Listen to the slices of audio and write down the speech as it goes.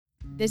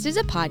This is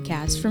a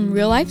podcast from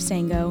Real Life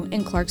Sango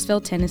in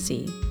Clarksville,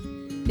 Tennessee.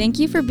 Thank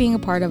you for being a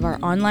part of our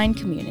online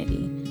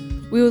community.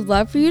 We would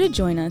love for you to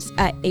join us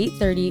at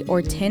 8:30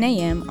 or 10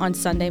 a.m. on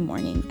Sunday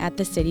morning at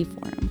the City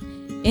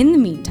Forum. In the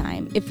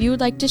meantime, if you would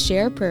like to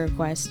share a prayer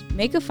request,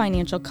 make a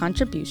financial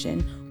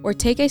contribution, or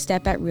take a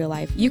step at Real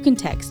Life, you can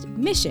text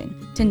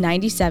MISSION to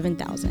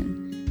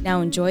 97,000. Now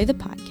enjoy the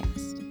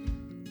podcast.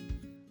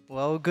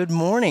 Well, good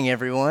morning,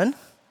 everyone.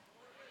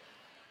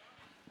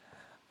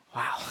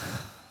 Wow.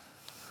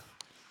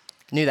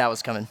 Knew that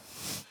was coming.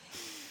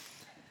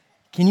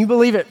 Can you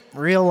believe it,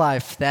 Real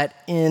Life, that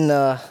in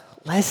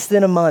less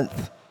than a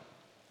month,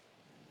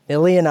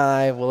 Billy and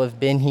I will have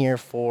been here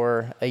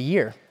for a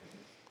year?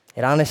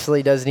 It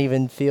honestly doesn't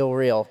even feel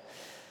real.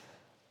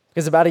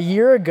 Because about a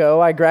year ago,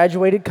 I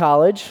graduated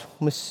college,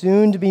 was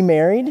soon to be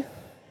married,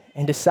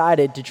 and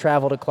decided to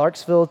travel to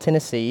Clarksville,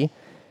 Tennessee,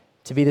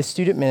 to be the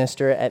student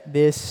minister at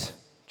this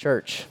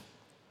church.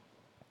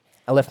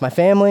 I left my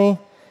family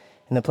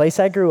and the place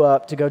I grew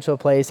up to go to a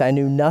place I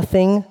knew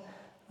nothing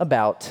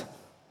about,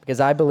 because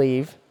I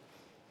believe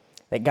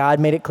that God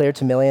made it clear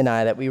to Millie and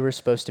I that we were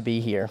supposed to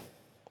be here.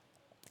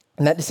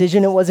 And that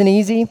decision, it wasn't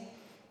easy,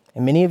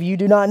 and many of you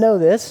do not know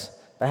this,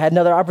 but I had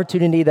another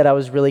opportunity that I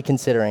was really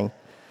considering.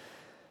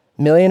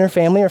 Millie and her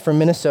family are from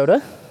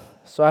Minnesota,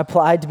 so I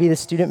applied to be the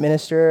student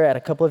minister at a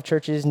couple of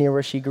churches near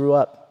where she grew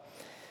up.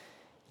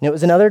 And it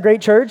was another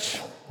great church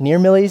near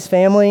Millie's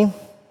family.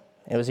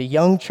 It was a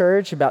young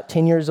church, about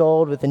 10 years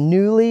old, with a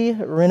newly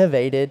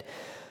renovated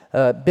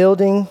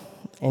building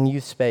and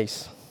youth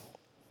space.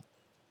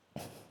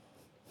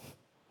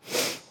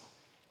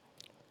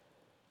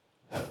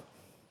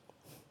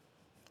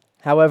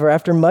 However,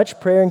 after much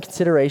prayer and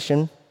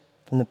consideration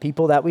from the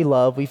people that we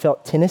love, we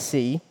felt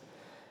Tennessee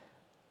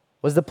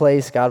was the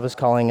place God was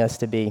calling us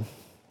to be.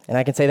 And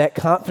I can say that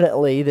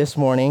confidently this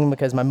morning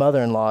because my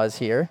mother-in-law is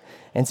here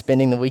and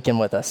spending the weekend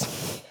with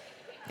us.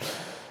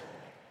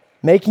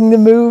 Making the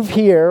move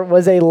here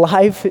was a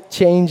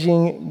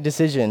life-changing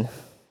decision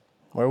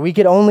where we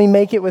could only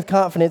make it with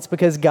confidence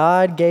because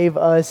God gave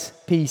us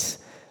peace,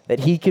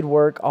 that He could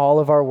work all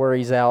of our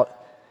worries out.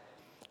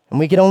 And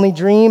we could only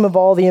dream of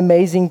all the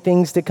amazing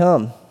things to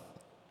come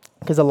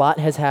because a lot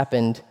has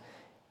happened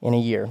in a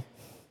year.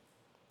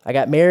 I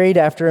got married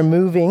after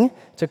moving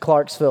to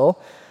Clarksville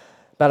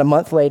about a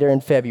month later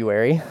in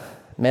February.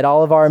 Met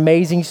all of our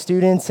amazing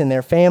students and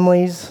their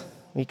families.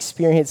 We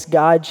experienced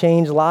God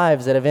change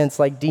lives at events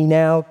like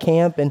D-Now,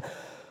 camp, and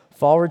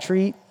fall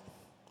retreat.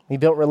 We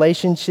built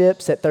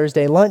relationships at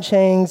Thursday lunch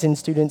hangs and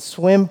student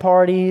swim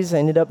parties. I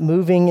ended up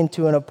moving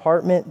into an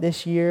apartment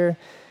this year.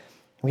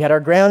 We had our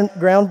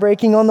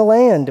groundbreaking on the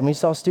land, and we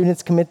saw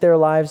students commit their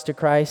lives to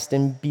Christ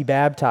and be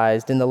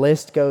baptized, and the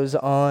list goes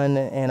on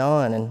and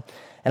on.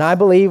 And I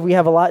believe we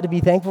have a lot to be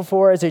thankful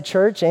for as a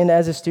church and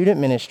as a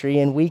student ministry,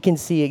 and we can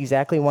see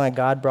exactly why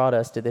God brought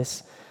us to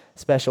this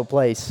special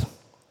place.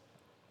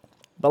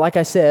 But like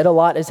I said, a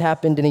lot has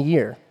happened in a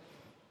year.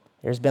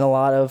 There's been a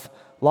lot of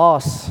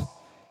loss,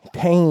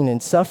 pain,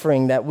 and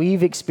suffering that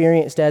we've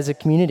experienced as a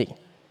community.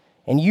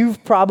 And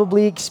you've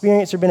probably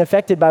experienced or been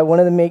affected by one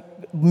of the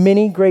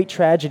many great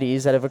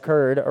tragedies that have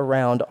occurred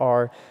around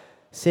our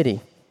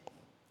city.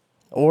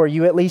 Or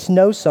you at least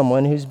know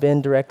someone who's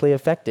been directly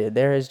affected.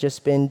 There has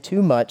just been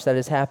too much that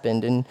has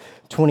happened in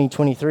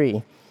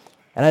 2023.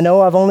 And I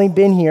know I've only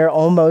been here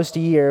almost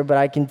a year, but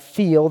I can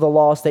feel the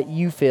loss that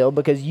you feel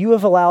because you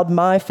have allowed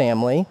my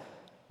family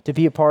to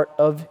be a part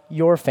of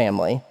your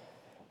family.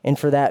 And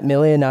for that,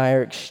 Millie and I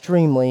are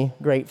extremely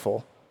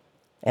grateful.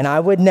 And I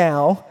would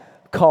now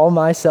call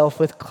myself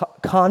with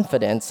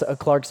confidence a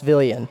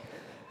Clarksvillian.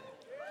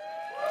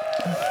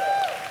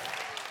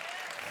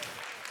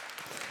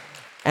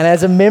 And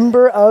as a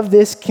member of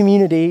this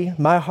community,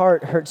 my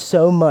heart hurts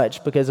so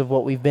much because of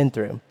what we've been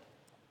through.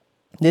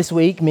 This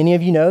week, many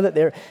of you know that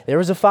there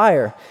was a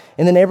fire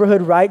in the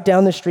neighborhood right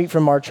down the street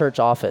from our church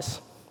office.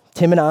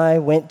 Tim and I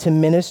went to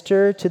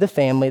minister to the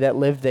family that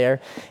lived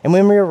there, and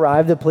when we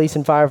arrived, the police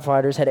and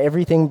firefighters had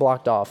everything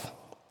blocked off.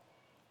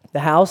 The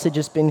house had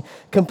just been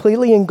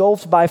completely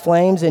engulfed by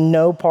flames, and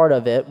no part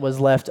of it was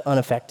left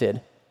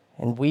unaffected.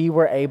 And we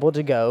were able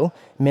to go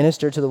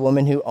minister to the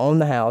woman who owned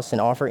the house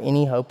and offer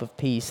any hope of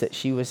peace that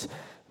she was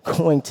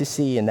going to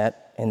see in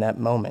that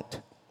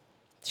moment.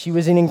 She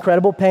was in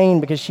incredible pain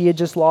because she had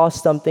just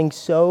lost something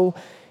so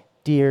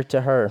dear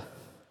to her.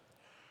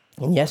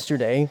 And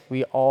yesterday,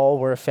 we all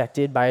were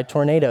affected by a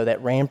tornado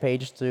that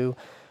rampaged through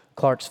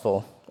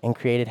Clarksville and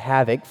created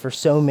havoc for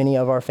so many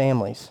of our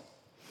families.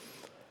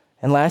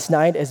 And last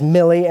night, as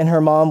Millie and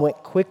her mom went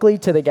quickly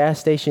to the gas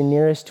station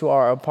nearest to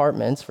our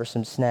apartments for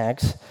some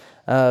snacks,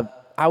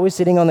 I was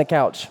sitting on the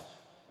couch,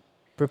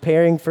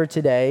 preparing for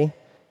today,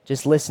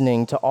 just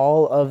listening to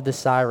all of the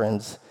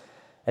sirens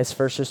as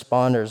first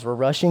responders were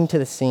rushing to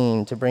the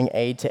scene to bring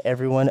aid to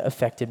everyone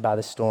affected by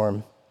the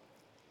storm.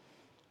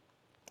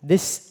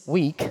 This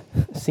week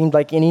seemed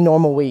like any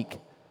normal week.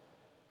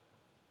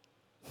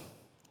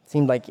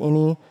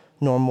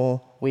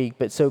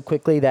 But so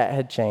quickly that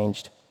had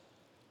changed.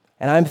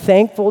 And I'm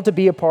thankful to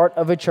be a part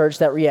of a church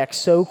that reacts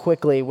so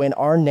quickly when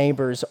our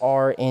neighbors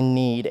are in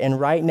need. And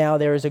right now,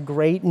 there is a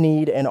great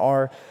need in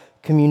our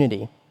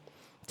community.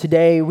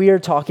 Today, we are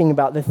talking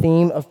about the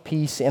theme of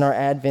peace in our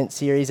Advent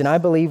series, and I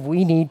believe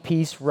we need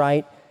peace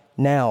right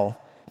now.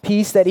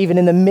 Peace that even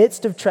in the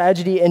midst of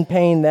tragedy and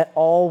pain, that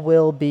all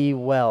will be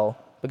well.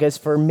 Because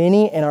for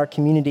many in our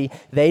community,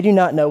 they do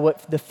not know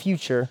what the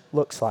future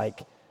looks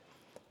like.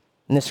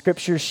 And the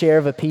scriptures share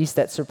of a peace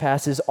that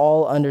surpasses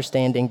all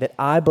understanding that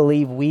I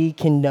believe we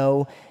can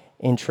know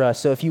and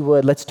trust. So if you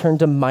would, let's turn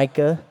to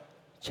Micah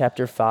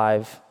chapter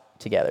 5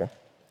 together.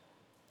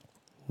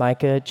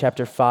 Micah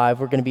chapter 5,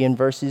 we're going to be in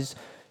verses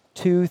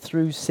 2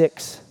 through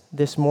 6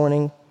 this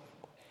morning.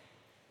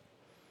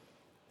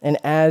 And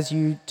as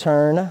you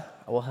turn,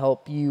 I will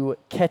help you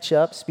catch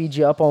up, speed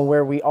you up on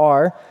where we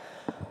are.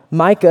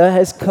 Micah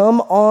has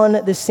come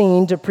on the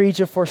scene to preach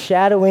a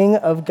foreshadowing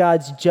of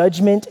God's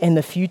judgment and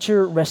the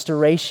future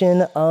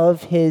restoration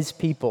of his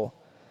people.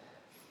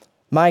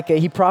 Micah,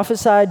 he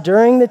prophesied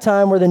during the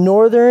time where the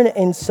northern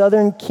and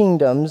southern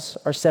kingdoms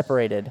are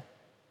separated.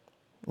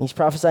 He's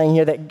prophesying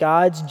here that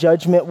God's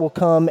judgment will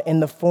come in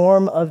the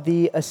form of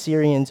the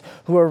Assyrians,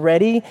 who are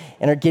ready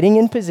and are getting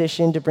in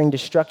position to bring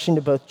destruction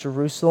to both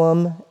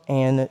Jerusalem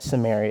and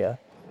Samaria.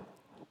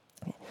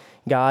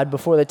 God,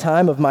 before the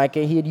time of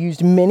Micah, he had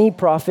used many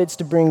prophets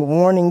to bring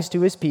warnings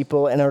to his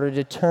people in order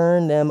to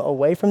turn them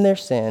away from their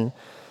sin,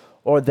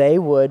 or they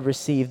would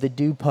receive the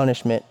due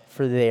punishment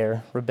for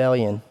their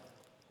rebellion.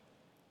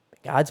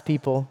 God's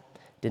people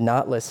did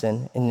not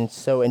listen, and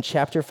so in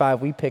chapter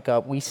 5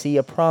 we see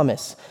a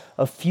promise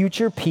of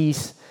future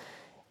peace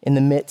in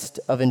the midst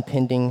of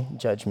impending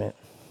judgment.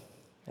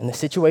 And the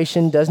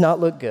situation does not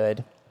look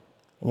good,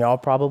 and you're all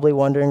probably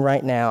wondering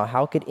right now,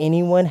 how could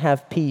anyone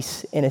have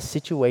peace in a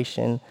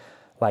situation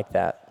like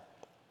that?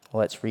 Well,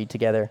 let's read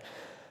together.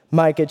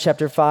 Micah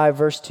chapter 5,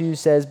 verse 2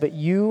 says, "But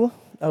you,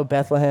 O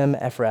Bethlehem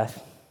Ephrath,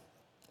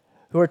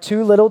 who are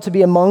too little to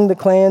be among the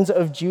clans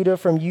of Judah,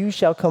 from you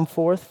shall come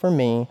forth for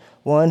me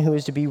one who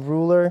is to be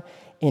ruler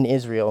in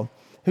Israel,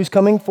 whose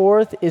coming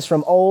forth is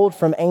from old,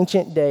 from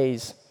ancient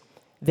days.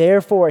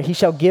 Therefore he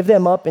shall give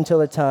them up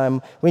until a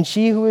time when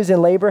she who is in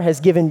labor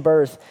has given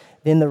birth.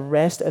 Then the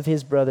rest of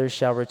his brothers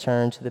shall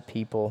return to the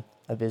people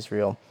of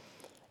Israel.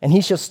 And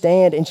he shall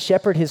stand and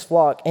shepherd his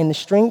flock in the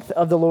strength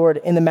of the Lord,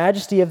 in the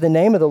majesty of the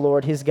name of the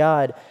Lord his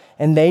God.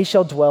 And they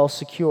shall dwell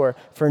secure,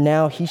 for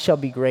now he shall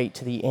be great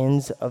to the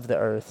ends of the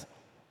earth.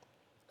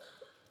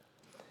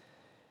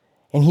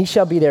 And he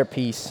shall be their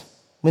peace.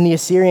 When the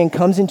Assyrian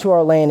comes into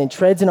our land and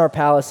treads in our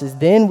palaces,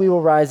 then we will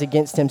rise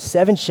against him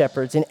 7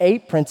 shepherds and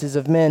 8 princes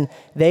of men.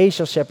 They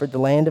shall shepherd the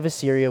land of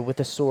Assyria with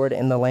the sword,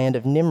 and the land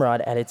of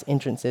Nimrod at its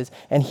entrances.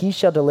 And he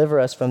shall deliver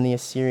us from the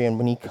Assyrian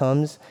when he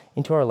comes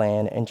into our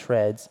land and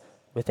treads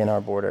within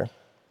our border."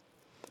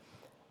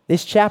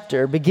 This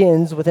chapter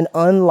begins with an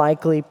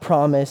unlikely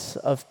promise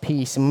of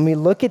peace. And when we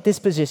look at this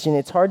position,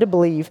 it's hard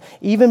to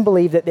even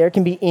believe that there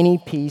can be any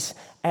peace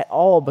at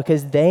all,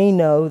 because they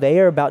know they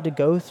are about to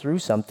go through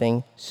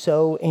something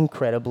so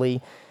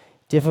incredibly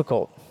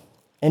difficult.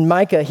 And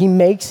Micah, he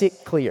makes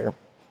it clear,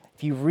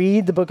 if you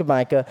read the book of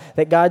Micah,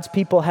 that God's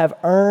people have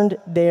earned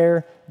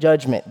their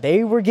judgment.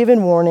 They were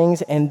given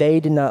warnings and they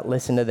did not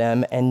listen to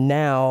them, and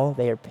now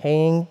they are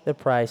paying the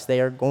price.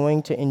 They are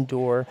going to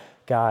endure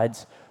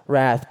God's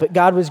wrath. But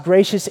God was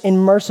gracious and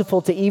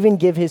merciful to even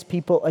give his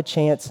people a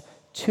chance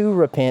to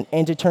repent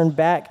and to turn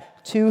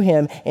back to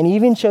him, and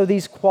even show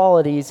these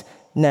qualities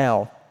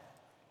now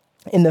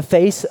in the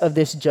face of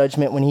this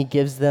judgment when he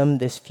gives them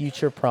this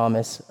future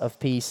promise of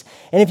peace.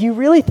 And if you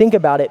really think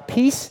about it,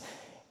 peace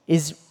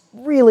is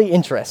really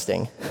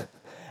interesting.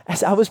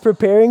 As I was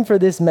preparing for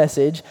this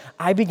message,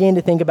 I began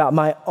to think about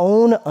my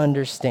own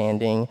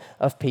understanding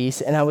of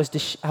peace, and I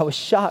was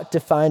shocked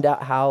to find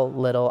out how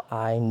little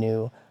I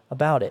knew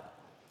about it.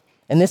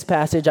 In this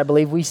passage, I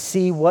believe we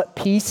see what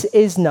peace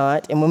is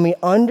not, and when we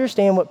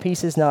understand what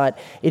peace is not,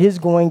 it is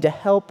going to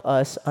help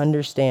us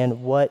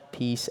understand what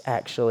peace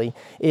actually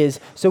is.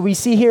 So we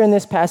see here in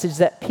this passage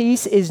that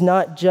peace is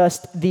not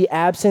just the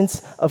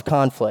absence of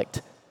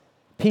conflict.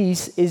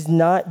 Peace is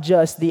not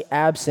just the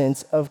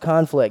absence of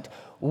conflict.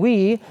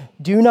 We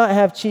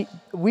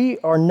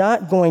are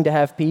not going to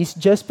have peace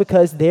just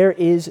because there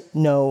is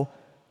no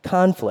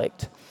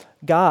conflict.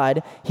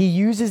 God, he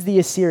uses the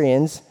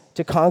Assyrians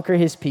to conquer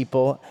his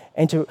people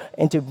and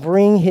to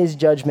bring his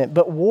judgment.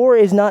 But war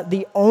is not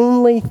the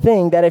only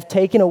thing that, if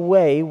taken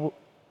away,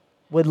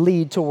 would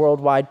lead to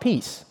worldwide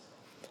peace.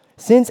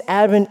 Since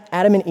Adam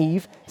and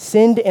Eve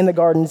sinned in the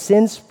garden,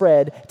 sin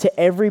spread to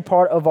every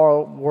part of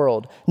our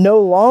world. No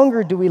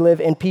longer do we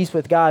live in peace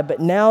with God, but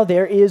now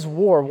there is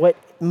war. What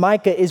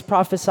Micah is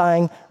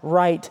prophesying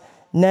right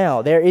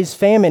now. There is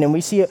famine, and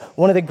we see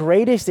one of the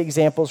greatest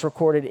examples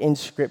recorded in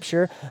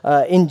Scripture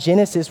in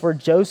Genesis, where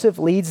Joseph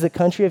leads the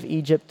country of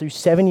Egypt through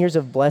 7 years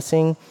of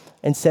blessing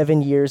and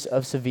 7 years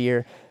of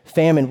severe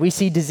famine. We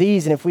see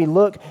disease, and if we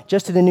look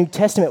just to the New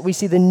Testament, we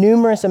see the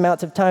numerous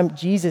amounts of time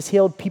Jesus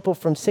healed people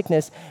from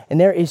sickness, and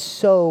there is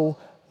so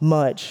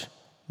much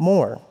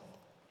more.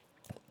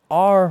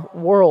 Our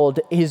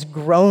world is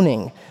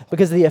groaning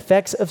because of the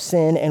effects of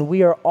sin, and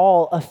we are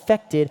all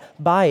affected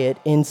by it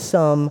in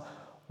some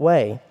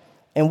way.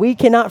 And we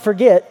cannot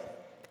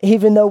forget,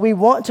 even though we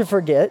want to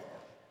forget,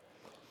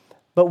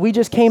 but we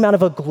just came out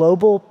of a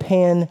global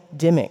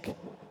pandemic.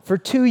 For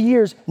 2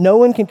 years, no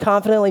one can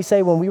confidently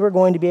say when we were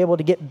going to be able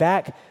to get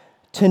back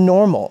to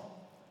normal.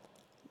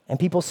 And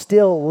people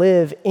still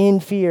live in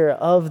fear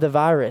of the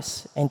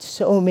virus, and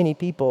so many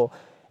people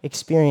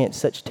experience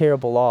such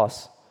terrible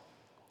loss.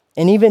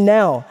 And even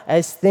now,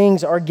 as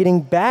things are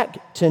getting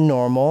back to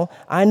normal,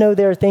 I know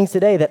there are things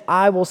today that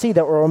I will see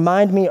that will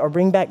remind me or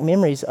bring back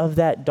memories of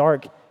that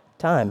dark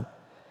time.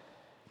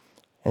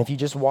 And if you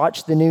just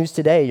watch the news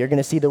today, you're going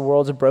to see the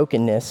world's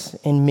brokenness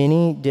in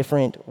many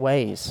different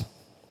ways.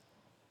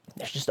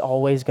 There's just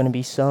always going to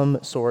be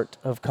some sort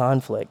of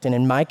conflict. And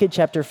in Micah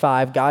chapter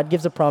 5, God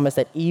gives a promise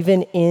that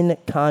even in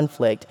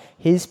conflict,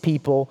 his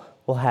people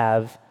will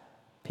have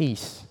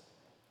peace.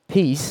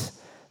 Peace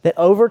that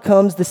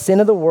overcomes the sin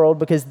of the world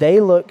because they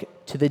look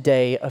to the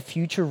day a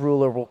future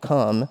ruler will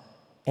come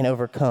and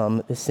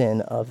overcome the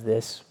sin of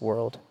this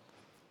world.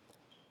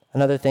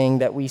 Another thing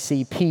that we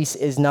see peace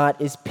is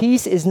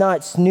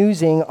not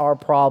snoozing our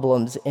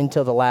problems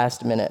until the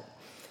last minute.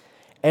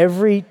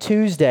 Every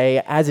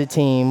Tuesday as a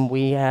team,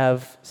 we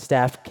have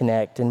Staff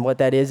Connect. And what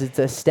that is, it's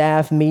a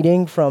staff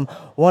meeting from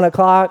 1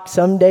 o'clock,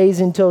 some days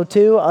until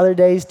 2, other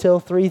days till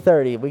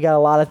 3:30. We got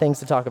a lot of things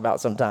to talk about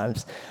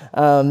sometimes.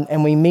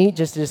 And we meet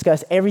just to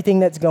discuss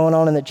everything that's going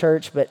on in the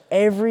church. But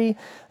every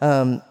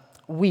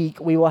week,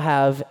 we will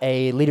have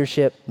a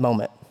leadership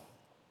moment.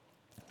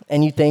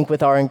 And you think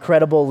with our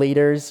incredible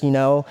leaders,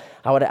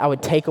 I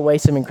would take away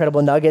some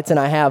incredible nuggets, and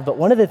I have. But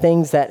one of the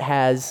things that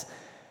has,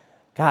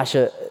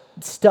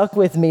 stuck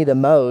with me the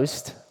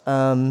most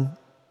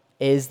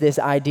is this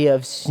idea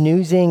of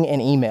snoozing an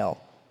email.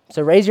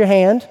 So raise your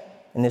hand,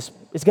 and this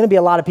is going to be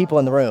a lot of people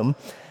in the room,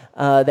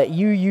 that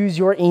you use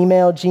your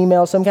email,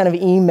 Gmail, some kind of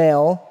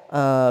email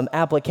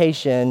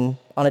application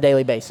on a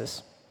daily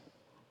basis.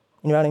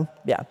 Anybody?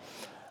 Yeah.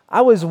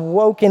 I was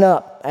woken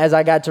up as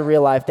I got to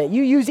real life that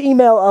you use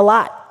email a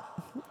lot.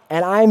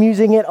 And I'm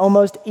using it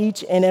almost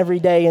each and every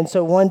day. And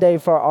so one day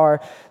for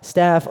our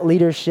staff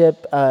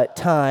leadership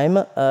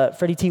time,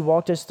 Freddie T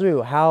walked us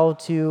through how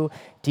to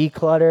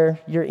declutter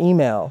your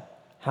email,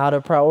 how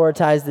to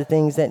prioritize the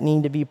things that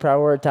need to be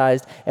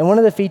prioritized. And one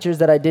of the features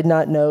that I did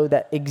not know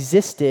that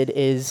existed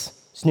is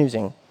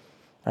snoozing.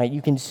 Right?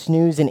 You can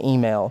snooze an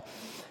email.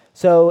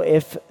 So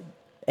if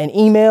an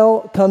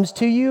email comes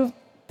to you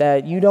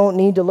that you don't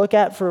need to look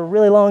at for a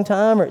really long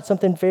time, or it's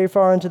something very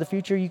far into the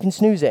future, you can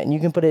snooze it. And you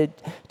can put it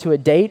to a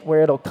date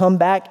where it'll come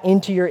back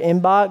into your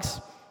inbox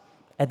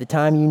at the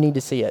time you need to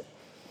see it.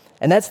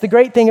 And that's the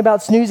great thing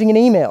about snoozing an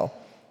email.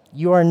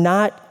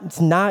 It's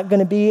not going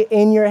to be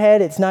in your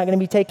head. It's not going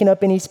to be taking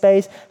up any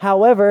space.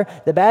 However,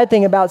 the bad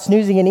thing about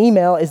snoozing an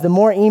email is the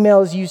more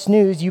emails you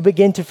snooze, you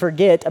begin to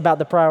forget about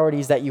the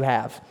priorities that you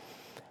have.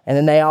 And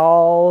then they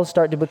all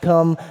start to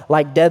become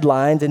like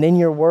deadlines, and then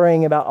you're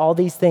worrying about all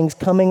these things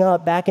coming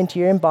up back into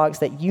your inbox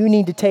that you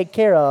need to take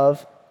care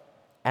of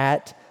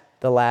at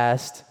the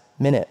last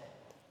minute.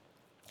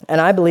 And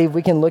I believe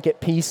we can look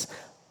at peace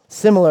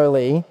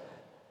similarly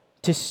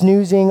to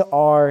snoozing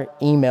our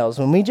emails.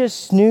 When we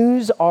just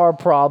snooze our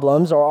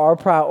problems or our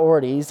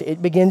priorities,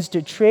 it begins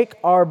to trick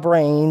our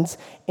brains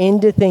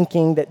into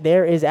thinking that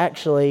there is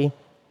actually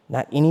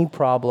not any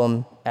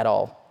problem at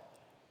all.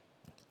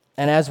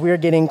 And as we're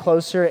getting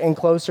closer and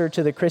closer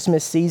to the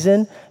Christmas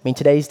season,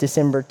 today's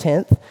December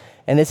 10th,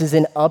 and this is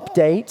an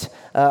update,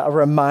 a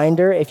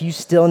reminder, if you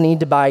still need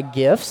to buy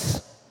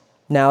gifts,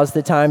 now's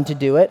the time to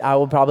do it. I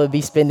will probably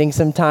be spending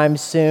some time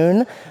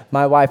soon.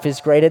 My wife is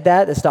great at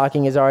that. The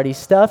stocking is already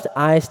stuffed.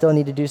 I still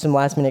need to do some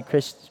last-minute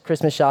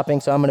Christmas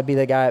shopping, so I'm going to be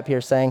the guy up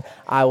here saying,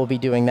 I will be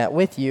doing that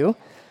with you.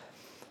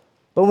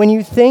 But when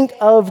you think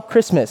of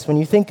Christmas, when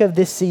you think of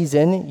this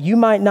season, you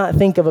might not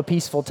think of a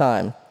peaceful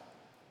time,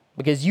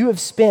 because you have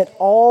spent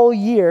all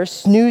year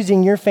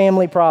snoozing your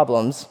family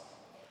problems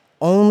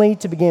only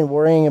to begin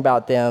worrying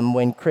about them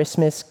when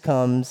Christmas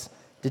comes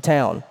to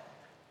town.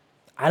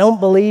 I don't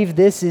believe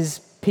this is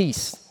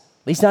peace,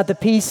 at least not the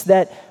peace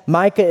that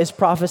Micah is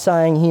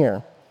prophesying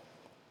here.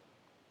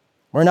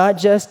 We're not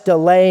just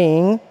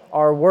delaying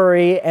our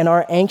worry and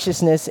our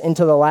anxiousness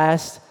until the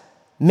last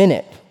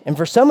minute. And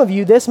for some of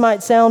you, this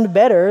might sound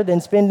better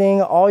than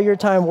spending all your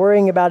time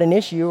worrying about an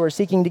issue or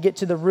seeking to get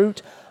to the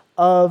root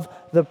of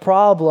the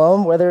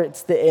problem, whether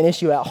it's an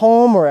issue at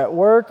home or at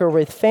work or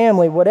with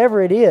family,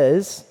 whatever it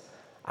is.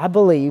 I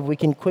believe we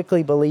can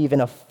quickly believe in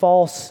a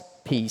false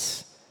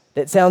peace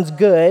that sounds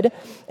good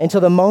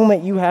until the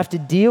moment you have to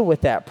deal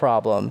with that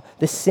problem,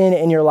 the sin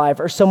in your life,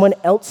 or someone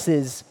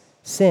else's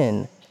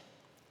sin.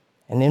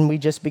 And then we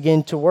just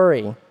begin to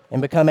worry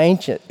and become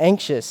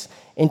anxious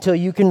until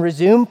you can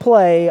resume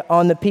play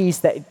on the peace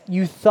that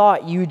you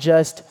thought you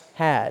just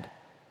had.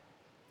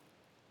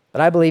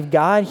 But I believe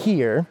God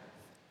here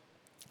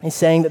is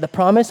saying that the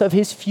promise of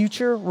his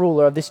future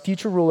ruler,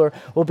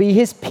 will be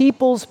his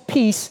people's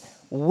peace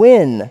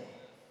when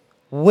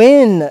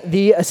when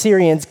the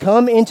Assyrians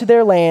come into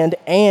their land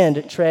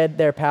and tread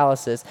their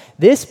palaces.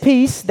 This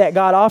peace that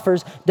God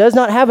offers does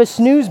not have a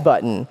snooze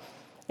button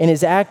and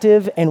is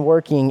active and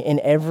working in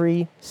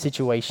every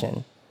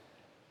situation.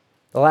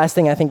 The last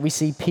thing I think we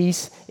see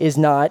peace is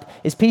not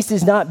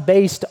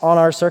based on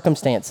our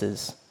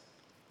circumstances.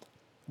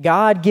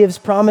 God gives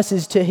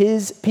promises to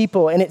his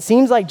people, and it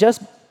seems like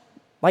just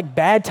like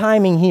bad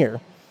timing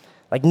here.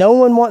 Like no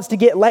one wants to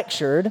get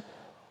lectured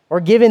or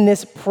given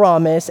this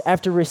promise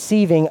after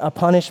receiving a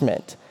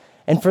punishment.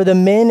 And for the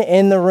men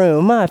in the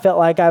room, I felt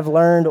like I've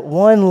learned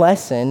one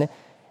lesson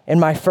in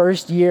my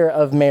first year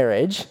of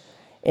marriage,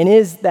 and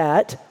is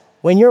that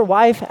when your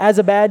wife has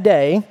a bad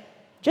day,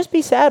 just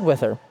be sad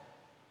with her.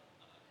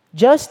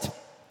 Just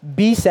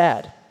be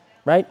sad,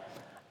 right?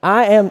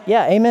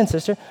 Amen,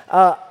 sister.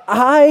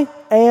 I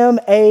am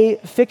a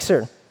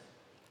fixer.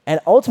 And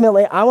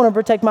ultimately, I want to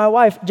protect my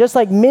wife, just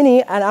like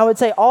many, and I would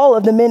say all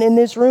of the men in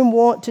this room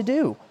want to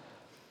do.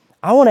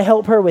 I want to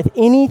help her with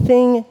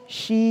anything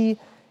she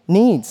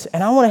needs,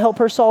 and I want to help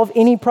her solve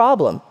any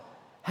problem.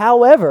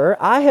 However,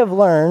 I have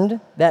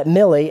learned that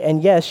Millie,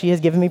 and yes, she has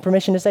given me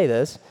permission to say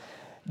this,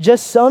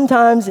 just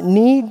sometimes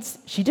needs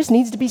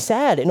to be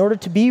sad in order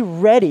to be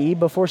ready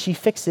before she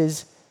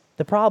fixes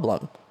the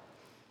problem.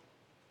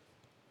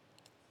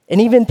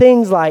 And even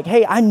things like,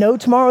 hey, I know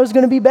tomorrow is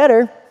going to be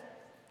better,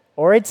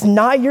 or it's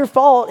not your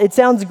fault. It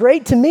sounds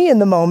great to me in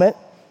the moment,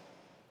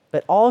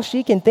 but all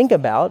she can think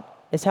about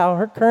is how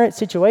her current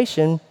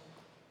situation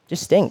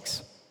just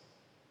stinks.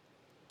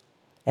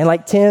 And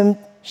like Tim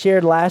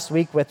shared last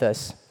week with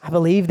us, I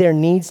believe there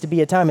needs to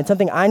be a time, and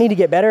something I need to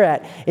get better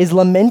at is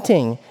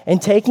lamenting and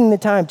taking the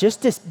time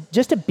just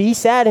to be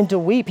sad and to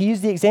weep. He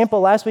used the example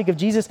last week of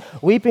Jesus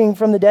weeping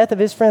from the death of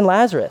his friend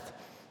Lazarus.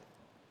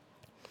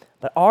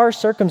 But our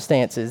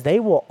circumstances, they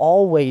will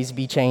always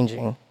be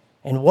changing.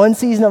 And one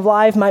season of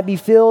life might be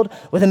filled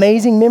with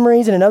amazing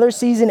memories, and another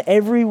season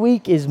every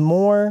week is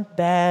more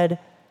bad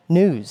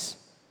news.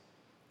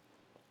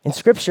 In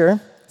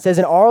Scripture, it says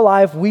in our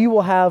life we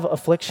will have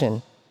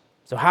affliction.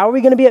 So how are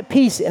we going to be at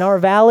peace in our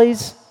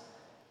valleys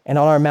and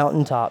on our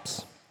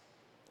mountaintops?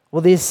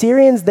 Well, the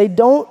Assyrians, they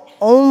don't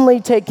only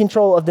take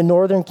control of the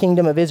northern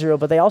kingdom of Israel,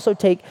 but they also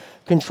take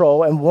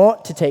control and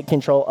want to take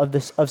control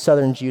of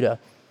southern Judah.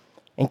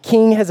 And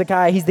King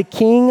Hezekiah, he's the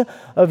king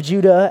of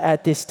Judah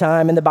at this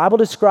time, and the Bible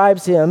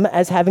describes him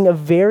as having a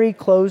very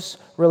close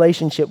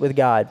relationship with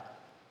God.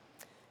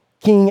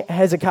 King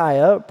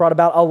Hezekiah brought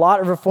about a lot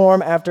of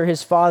reform after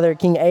his father,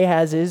 King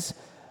Ahaz's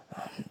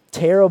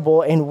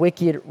terrible and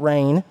wicked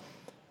reign.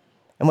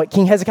 And what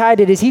King Hezekiah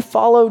did is he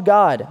followed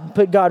God,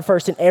 put God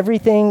first in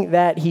everything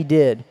that he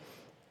did.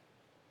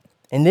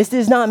 And this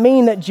does not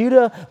mean that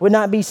Judah would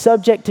not be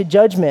subject to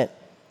judgment.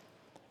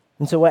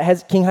 And so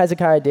what King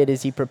Hezekiah did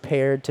is he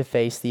prepared to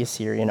face the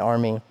Assyrian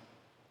army.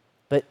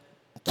 But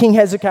King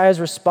Hezekiah's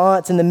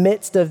response in the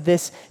midst of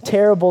this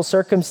terrible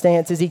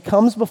circumstance is he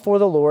comes before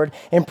the Lord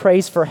and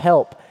prays for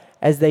help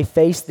as they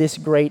face this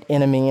great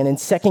enemy. And in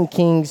 2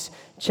 Kings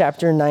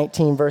chapter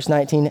 19, verse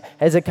 19,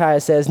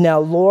 Hezekiah says, "Now,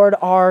 Lord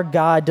our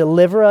God,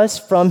 deliver us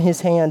from his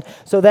hand,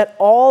 so that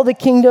all the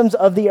kingdoms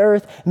of the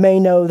earth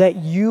may know that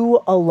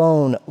you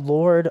alone,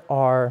 Lord,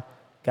 are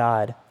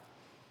God."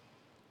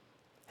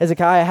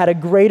 Hezekiah had a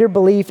greater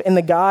belief in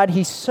the God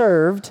he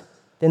served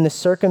than the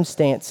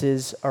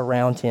circumstances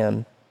around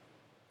him.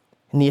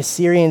 And the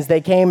Assyrians, they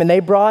came and they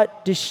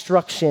brought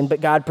destruction, but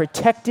God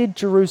protected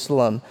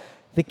Jerusalem,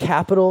 the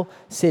capital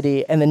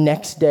city, and the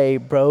next day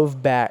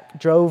drove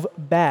back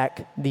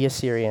the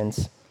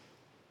Assyrians.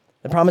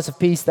 The promise of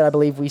peace that I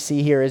believe we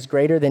see here is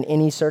greater than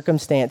any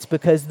circumstance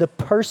because the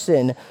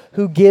person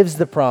who gives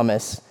the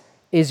promise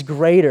is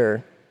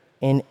greater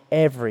in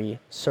every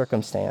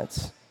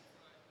circumstance.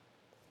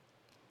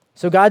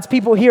 So God's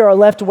people here are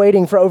left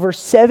waiting for over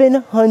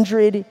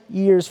 700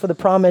 years for the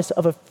promise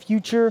of a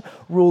future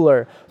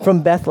ruler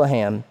from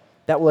Bethlehem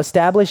that will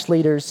establish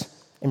leaders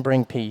and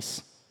bring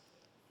peace.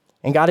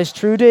 And God is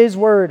true to his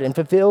word and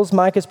fulfills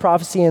Micah's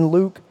prophecy in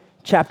Luke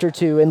chapter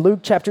 2. In Luke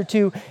chapter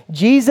 2,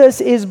 Jesus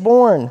is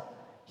born.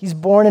 He's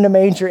born in a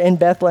manger in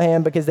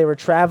Bethlehem because they were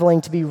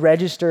traveling to be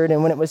registered,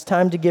 and when it was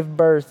time to give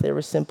birth, there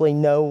was simply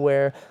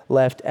nowhere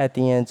left at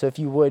the end. So if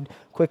you would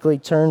quickly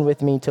turn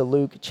with me to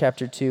Luke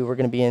chapter 2, we're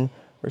going to be in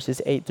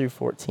verses 8 through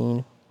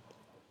 14.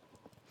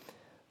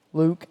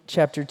 Luke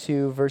chapter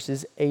 2,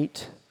 verses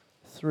 8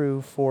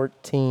 through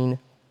 14.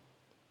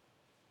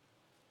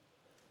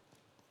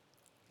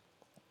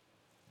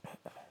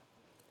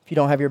 If you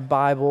don't have your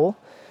Bible,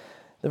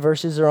 the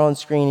verses are on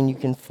screen and you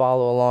can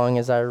follow along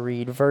as I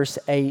read. Verse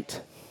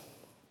 8.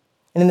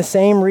 "And in the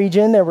same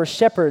region there were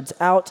shepherds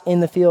out in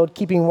the field,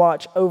 keeping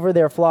watch over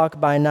their flock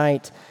by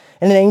night.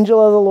 And an angel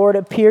of the Lord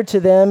appeared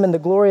to them, and the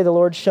glory of the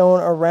Lord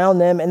shone around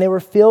them, and they were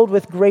filled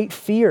with great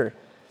fear.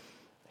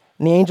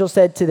 And the angel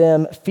said to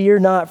them, 'Fear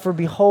not, for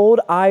behold,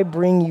 I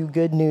bring you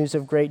good news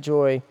of great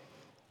joy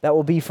that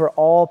will be for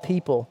all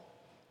people.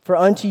 For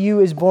unto you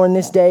is born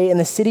this day in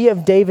the city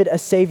of David a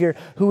Savior,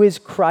 who is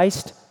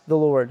Christ the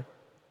Lord.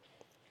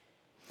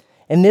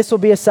 And this will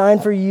be a sign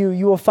for you.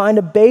 You will find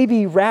a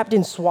baby wrapped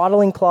in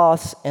swaddling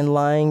cloths and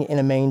lying in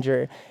a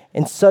manger."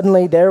 And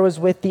suddenly there was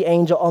with the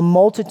angel a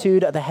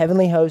multitude of the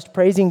heavenly host,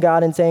 praising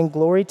God and saying,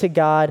 "Glory to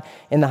God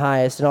in the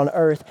highest, and on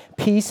earth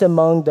peace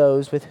among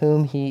those with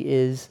whom he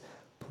is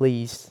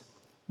pleased."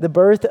 The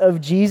birth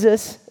of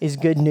Jesus is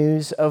good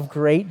news of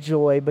great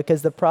joy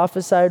because the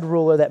prophesied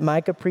ruler that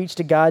Micah preached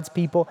to God's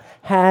people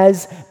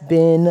has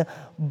been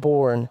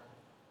born.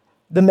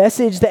 The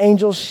message the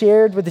angels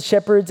shared with the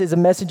shepherds is a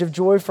message of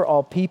joy for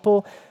all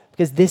people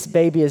because this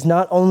baby is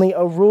not only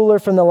a ruler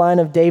from the line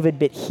of David,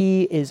 but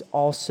he is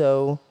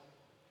also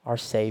our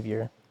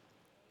Savior.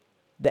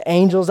 The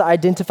angels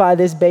identify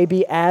this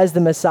baby as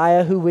the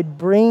Messiah who would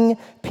bring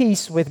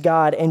peace with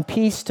God and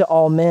peace to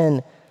all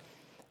men.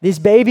 This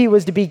baby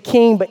was to be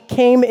king, but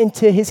came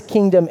into his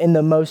kingdom in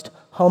the most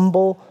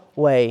humble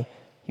way.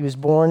 He was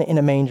born in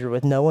a manger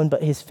with no one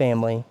but his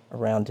family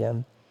around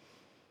him.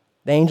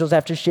 The angels,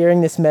 after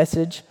sharing this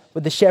message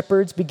with the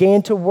shepherds,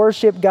 began to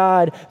worship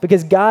God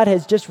because God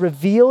has just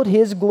revealed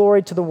his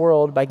glory to the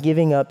world by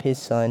giving up his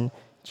son,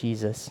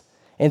 Jesus.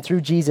 And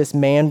through Jesus,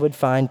 man would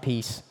find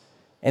peace.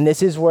 And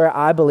this is where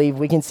I believe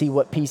we can see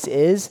what peace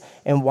is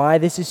and why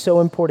this is so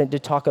important to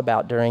talk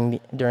about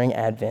during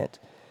Advent.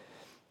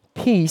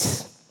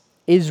 Peace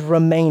is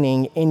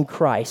remaining in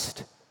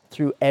Christ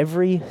through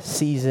every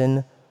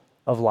season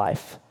of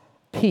life.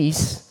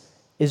 Peace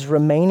is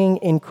remaining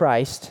in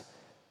Christ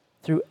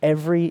through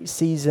every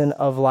season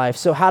of life.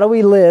 So how do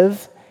we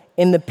live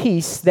in the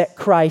peace that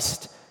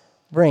Christ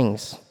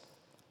brings?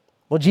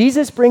 Well,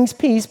 Jesus brings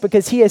peace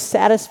because he has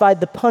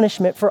satisfied the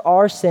punishment for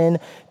our sin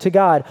to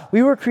God.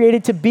 We were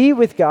created to be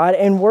with God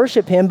and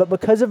worship him, but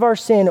because of our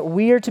sin,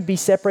 we are to be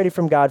separated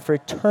from God for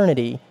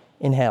eternity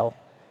in hell.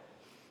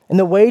 And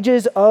the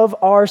wages of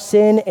our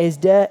sin is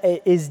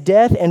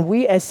death, and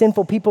we as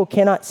sinful people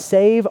cannot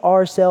save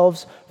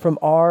ourselves from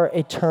our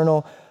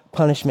eternal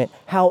punishment.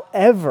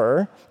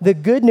 However, the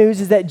good news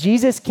is that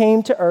Jesus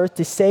came to earth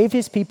to save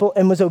his people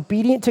and was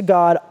obedient to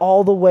God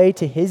all the way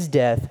to his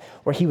death,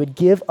 where he would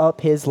give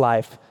up his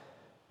life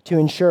to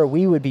ensure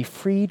we would be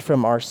freed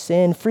from our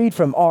sin, freed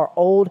from our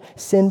old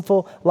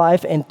sinful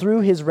life, and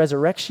through his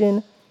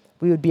resurrection,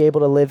 we would be able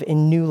to live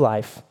in new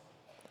life,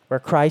 where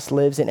Christ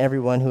lives in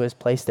everyone who has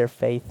placed their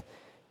faith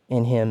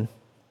in him.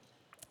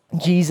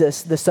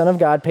 Jesus, the Son of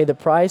God, paid the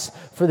price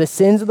for the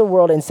sins of the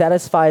world and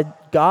satisfied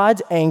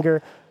God's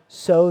anger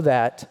so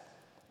that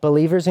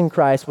believers in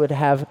Christ would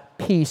have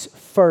peace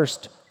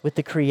first with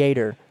the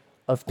Creator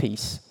of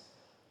peace.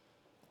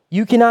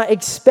 You cannot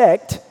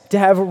expect to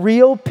have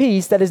real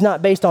peace that is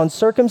not based on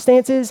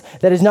circumstances,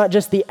 that is not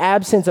just the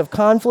absence of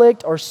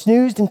conflict or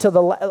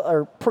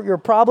your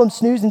problem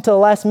snoozed until the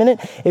last minute,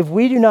 if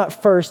we do not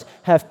first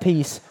have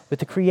peace with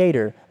the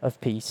Creator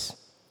of peace.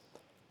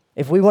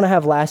 If we want to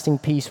have lasting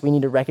peace, we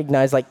need to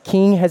recognize, like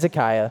King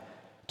Hezekiah,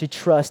 to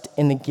trust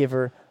in the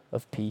giver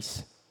of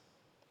peace.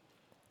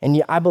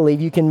 And I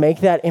believe you can make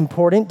that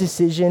important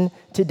decision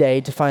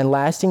today to find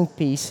lasting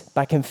peace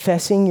by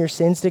confessing your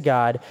sins to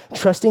God,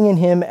 trusting in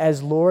him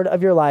as Lord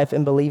of your life,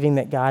 and believing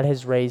that God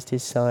has raised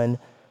his Son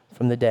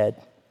from the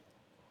dead.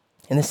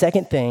 And the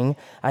second thing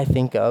I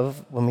think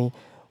of when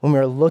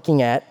we're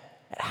looking at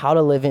how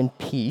to live in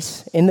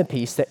peace, in the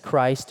peace that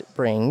Christ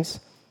brings,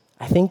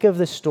 I think of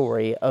the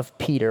story of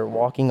Peter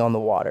walking on the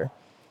water.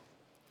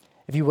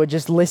 If you would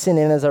just listen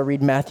in as I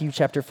read Matthew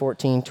chapter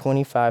 14,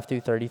 25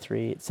 through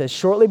 33. It says,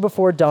 "Shortly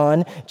before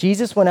dawn,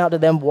 Jesus went out to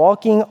them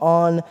walking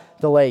on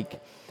the lake.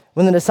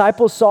 When the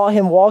disciples saw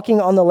him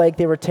walking on the lake,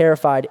 they were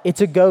terrified.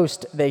 'It's a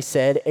ghost,' they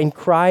said, and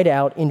cried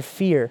out in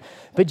fear.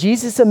 But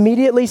Jesus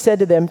immediately said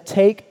to them,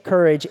 'Take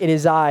courage, it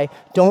is I.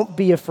 Don't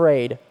be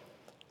afraid.'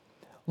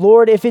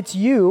 'Lord, if it's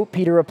you,'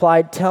 Peter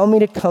replied, 'tell me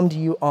to come to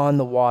you on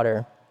the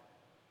water.'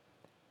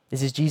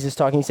 This is Jesus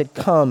talking. He said,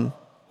 'Come,'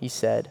 he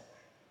said.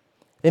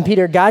 Then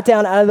Peter got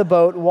down out of the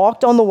boat,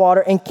 walked on the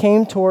water, and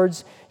came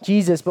towards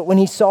Jesus. But when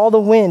he saw the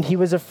wind, he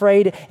was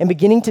afraid, and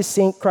beginning to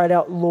sink, cried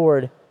out,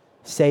 'Lord,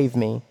 save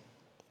me.'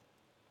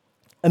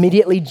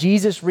 Immediately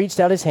Jesus reached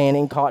out his hand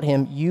and caught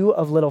him. 'You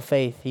of little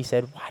faith,' he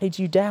said, 'why did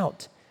you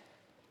doubt?'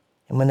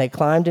 And when they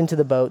climbed into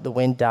the boat, the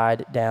wind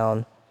died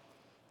down.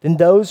 Then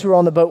those who were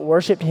on the boat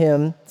worshiped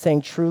him,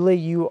 saying, 'Truly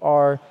you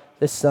are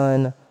the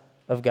Son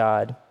of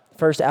God.'"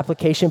 First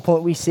application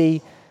point we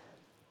see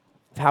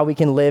of how we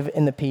can live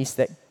in the peace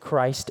that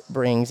Christ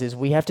brings is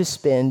we have to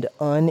spend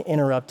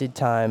uninterrupted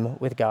time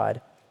with God.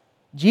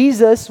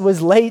 Jesus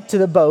was late to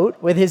the boat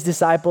with his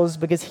disciples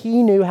because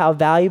he knew how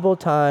valuable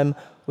time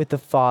with the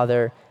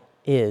Father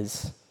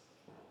is.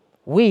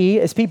 We,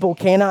 as people,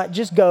 cannot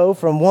just go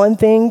from one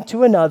thing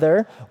to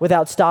another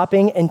without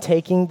stopping and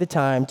taking the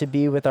time to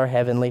be with our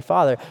Heavenly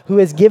Father, who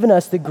has given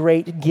us the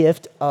great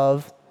gift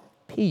of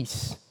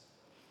peace.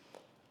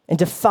 And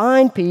to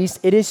find peace,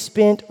 it is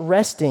spent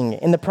resting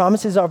in the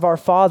promises of our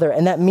Father.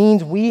 And that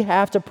means we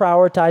have to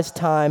prioritize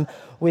time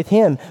with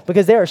him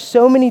because there are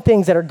so many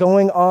things that are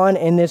going on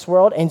in this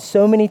world and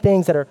so many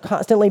things that are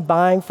constantly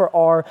vying for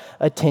our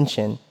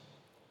attention.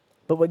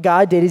 But what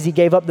God did is he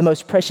gave up the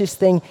most precious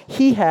thing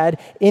he had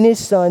in his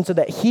son so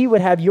that he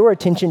would have your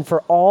attention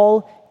for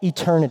all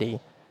eternity.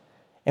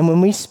 And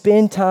when we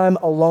spend time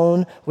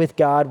alone with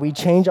God, we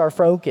change our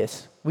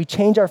focus. We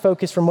change our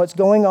focus from what's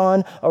going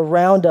on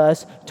around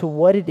us to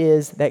what it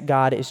is that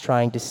God is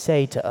trying to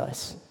say to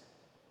us.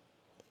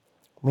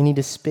 We need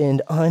to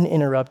spend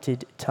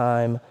uninterrupted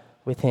time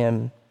with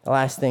him. The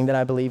last thing that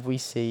I believe we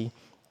see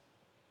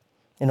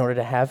in order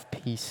to have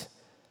peace,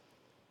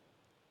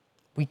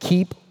 we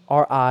keep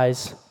our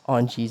eyes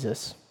on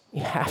Jesus. We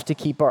have to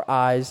keep our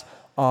eyes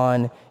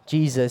on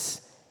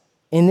Jesus.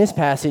 In this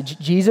passage,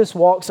 Jesus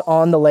walks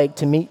on the lake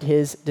to meet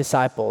his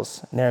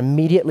disciples, and they're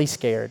immediately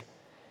scared.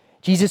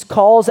 Jesus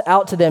calls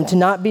out to them to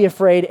not be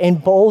afraid,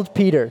 and bold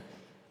Peter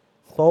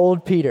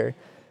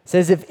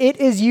says, "If it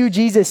is you,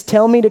 Jesus,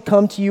 tell me to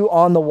come to you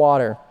on the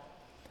water."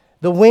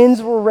 The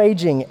winds were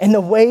raging and the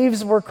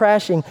waves were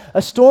crashing.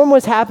 A storm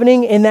was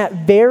happening in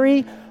that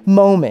very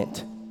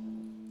moment.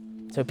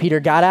 So Peter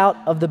got out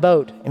of the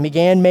boat and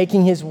began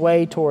making his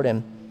way toward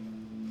him.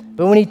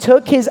 But when he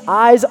took his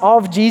eyes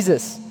off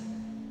Jesus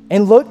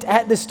and looked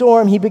at the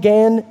storm, he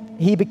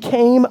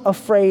became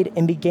afraid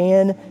and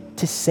began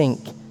to sink.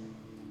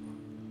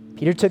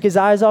 Peter took his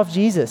eyes off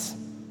Jesus,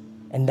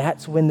 and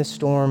that's when the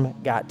storm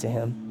got to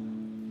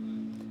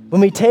him. When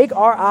we take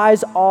our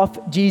eyes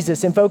off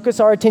Jesus and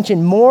focus our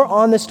attention more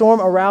on the storm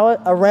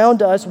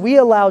around us, we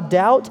allow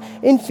doubt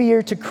and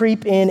fear to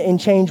creep in and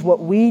change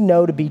what we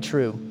know to be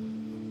true.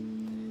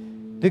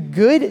 The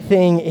good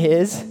thing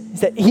is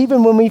that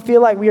even when we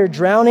feel like we are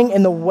drowning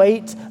in the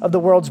weight of the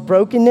world's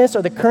brokenness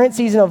or the current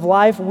season of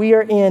life we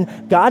are in,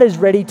 God is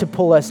ready to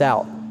pull us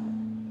out.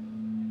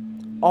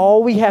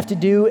 All we have to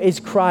do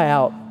is cry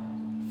out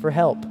for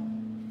help.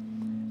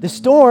 The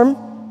storm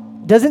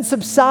doesn't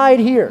subside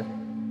here.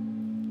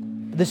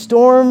 The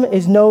storm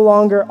is no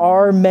longer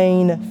our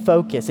main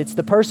focus. It's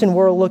the person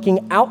we're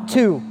looking out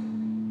to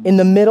in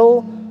the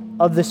middle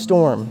of the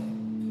storm.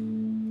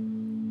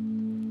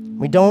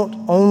 We don't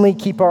only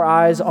keep our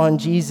eyes on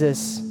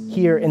Jesus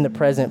here in the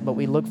present, but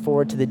we look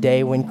forward to the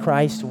day when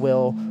Christ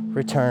will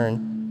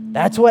return.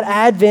 That's what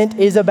Advent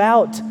is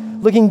about.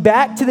 Looking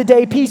back to the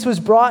day peace was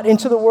brought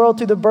into the world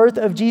through the birth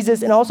of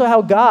Jesus, and also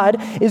how God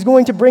is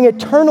going to bring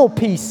eternal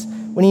peace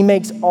when he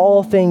makes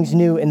all things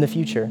new in the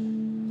future.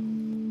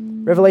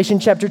 Revelation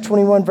chapter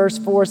 21 verse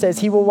 4 says,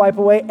 "He will wipe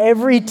away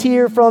every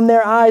tear from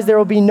their eyes. There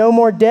will be no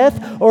more death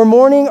or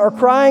mourning or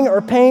crying or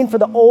pain, for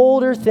the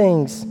older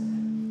things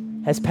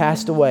has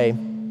passed away."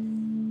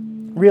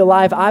 Real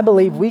life, I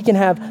believe we can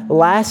have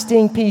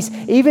lasting peace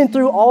even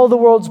through all the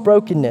world's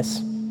brokenness,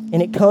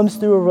 and it comes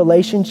through a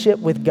relationship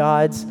with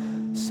God's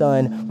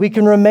Son. We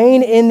can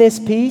remain in this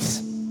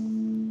peace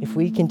if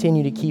we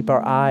continue to keep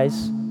our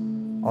eyes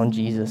on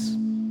Jesus.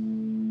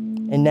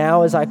 And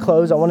now, as I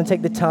close, I want to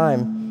take the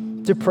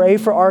time to pray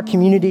for our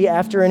community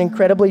after an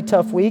incredibly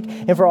tough week,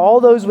 and for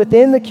all those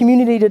within the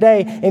community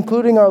today,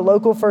 including our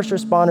local first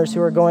responders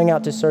who are going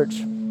out to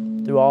search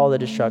through all the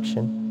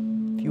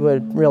destruction. If you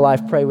would, real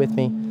life, pray with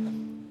me.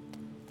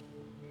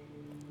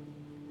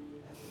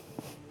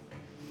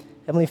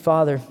 Heavenly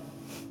Father,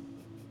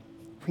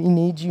 we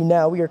need you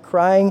now. We are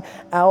crying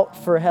out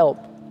for help.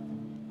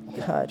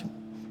 God,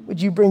 would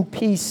you bring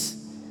peace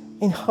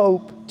and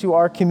hope to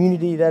our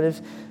community that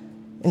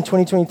in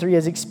 2023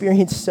 has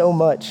experienced so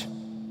much.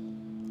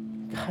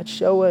 God,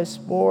 show us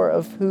more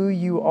of who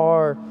you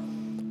are.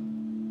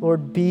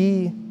 Lord,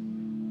 be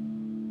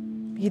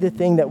the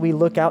thing that we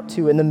look out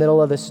to in the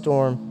middle of the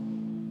storm.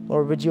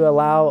 Lord, would you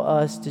allow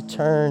us to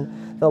turn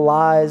the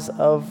lies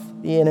of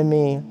the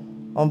enemy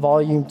on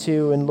volume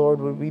 2, and Lord,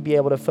 would we be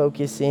able to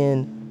focus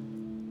in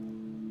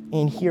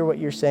and hear what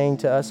you're saying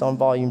to us on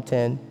volume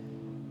 10.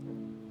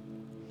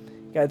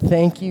 God,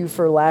 thank you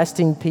for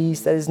lasting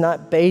peace that is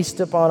not based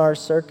upon our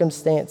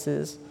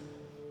circumstances.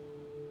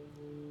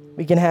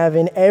 We can have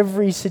in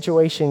every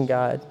situation,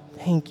 God.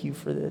 Thank you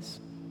for this.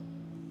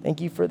 Thank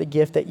you for the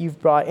gift that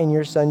you've brought in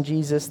your Son,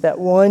 Jesus, that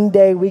one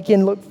day we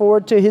can look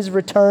forward to his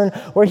return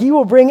where he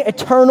will bring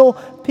eternal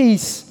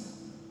peace.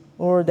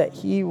 Lord, that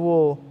he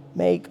will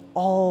make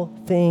all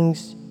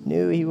things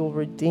new. He will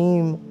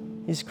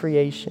redeem his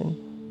creation.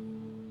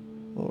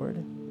 Lord,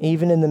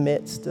 even in the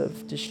midst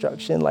of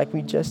destruction like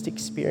we just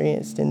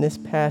experienced in this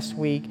past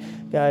week,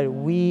 God,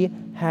 we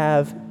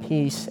have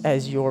peace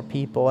as your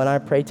people. And I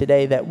pray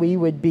today that we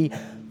would be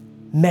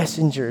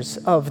messengers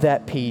of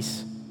that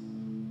peace,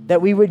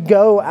 that we would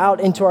go out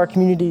into our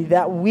community,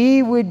 that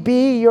we would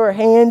be your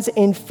hands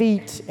and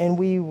feet, and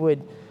we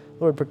would,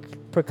 Lord,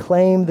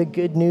 proclaim the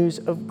good news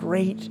of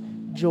great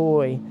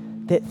joy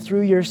that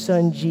through your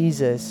Son,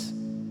 Jesus,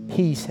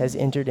 peace has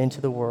entered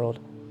into the world.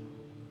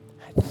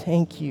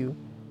 Thank you.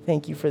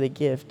 Thank you for the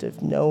gift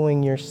of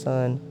knowing your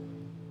Son.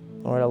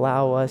 Lord,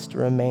 allow us to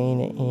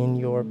remain in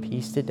your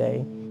peace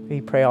today.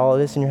 We pray all of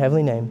this in your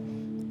heavenly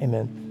name.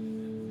 Amen.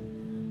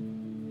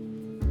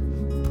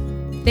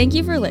 Thank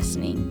you for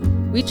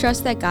listening. We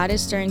trust that God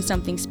is stirring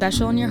something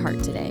special in your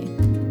heart today.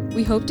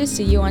 We hope to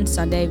see you on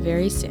Sunday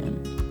very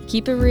soon.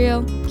 Keep it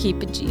real,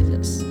 keep it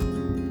Jesus.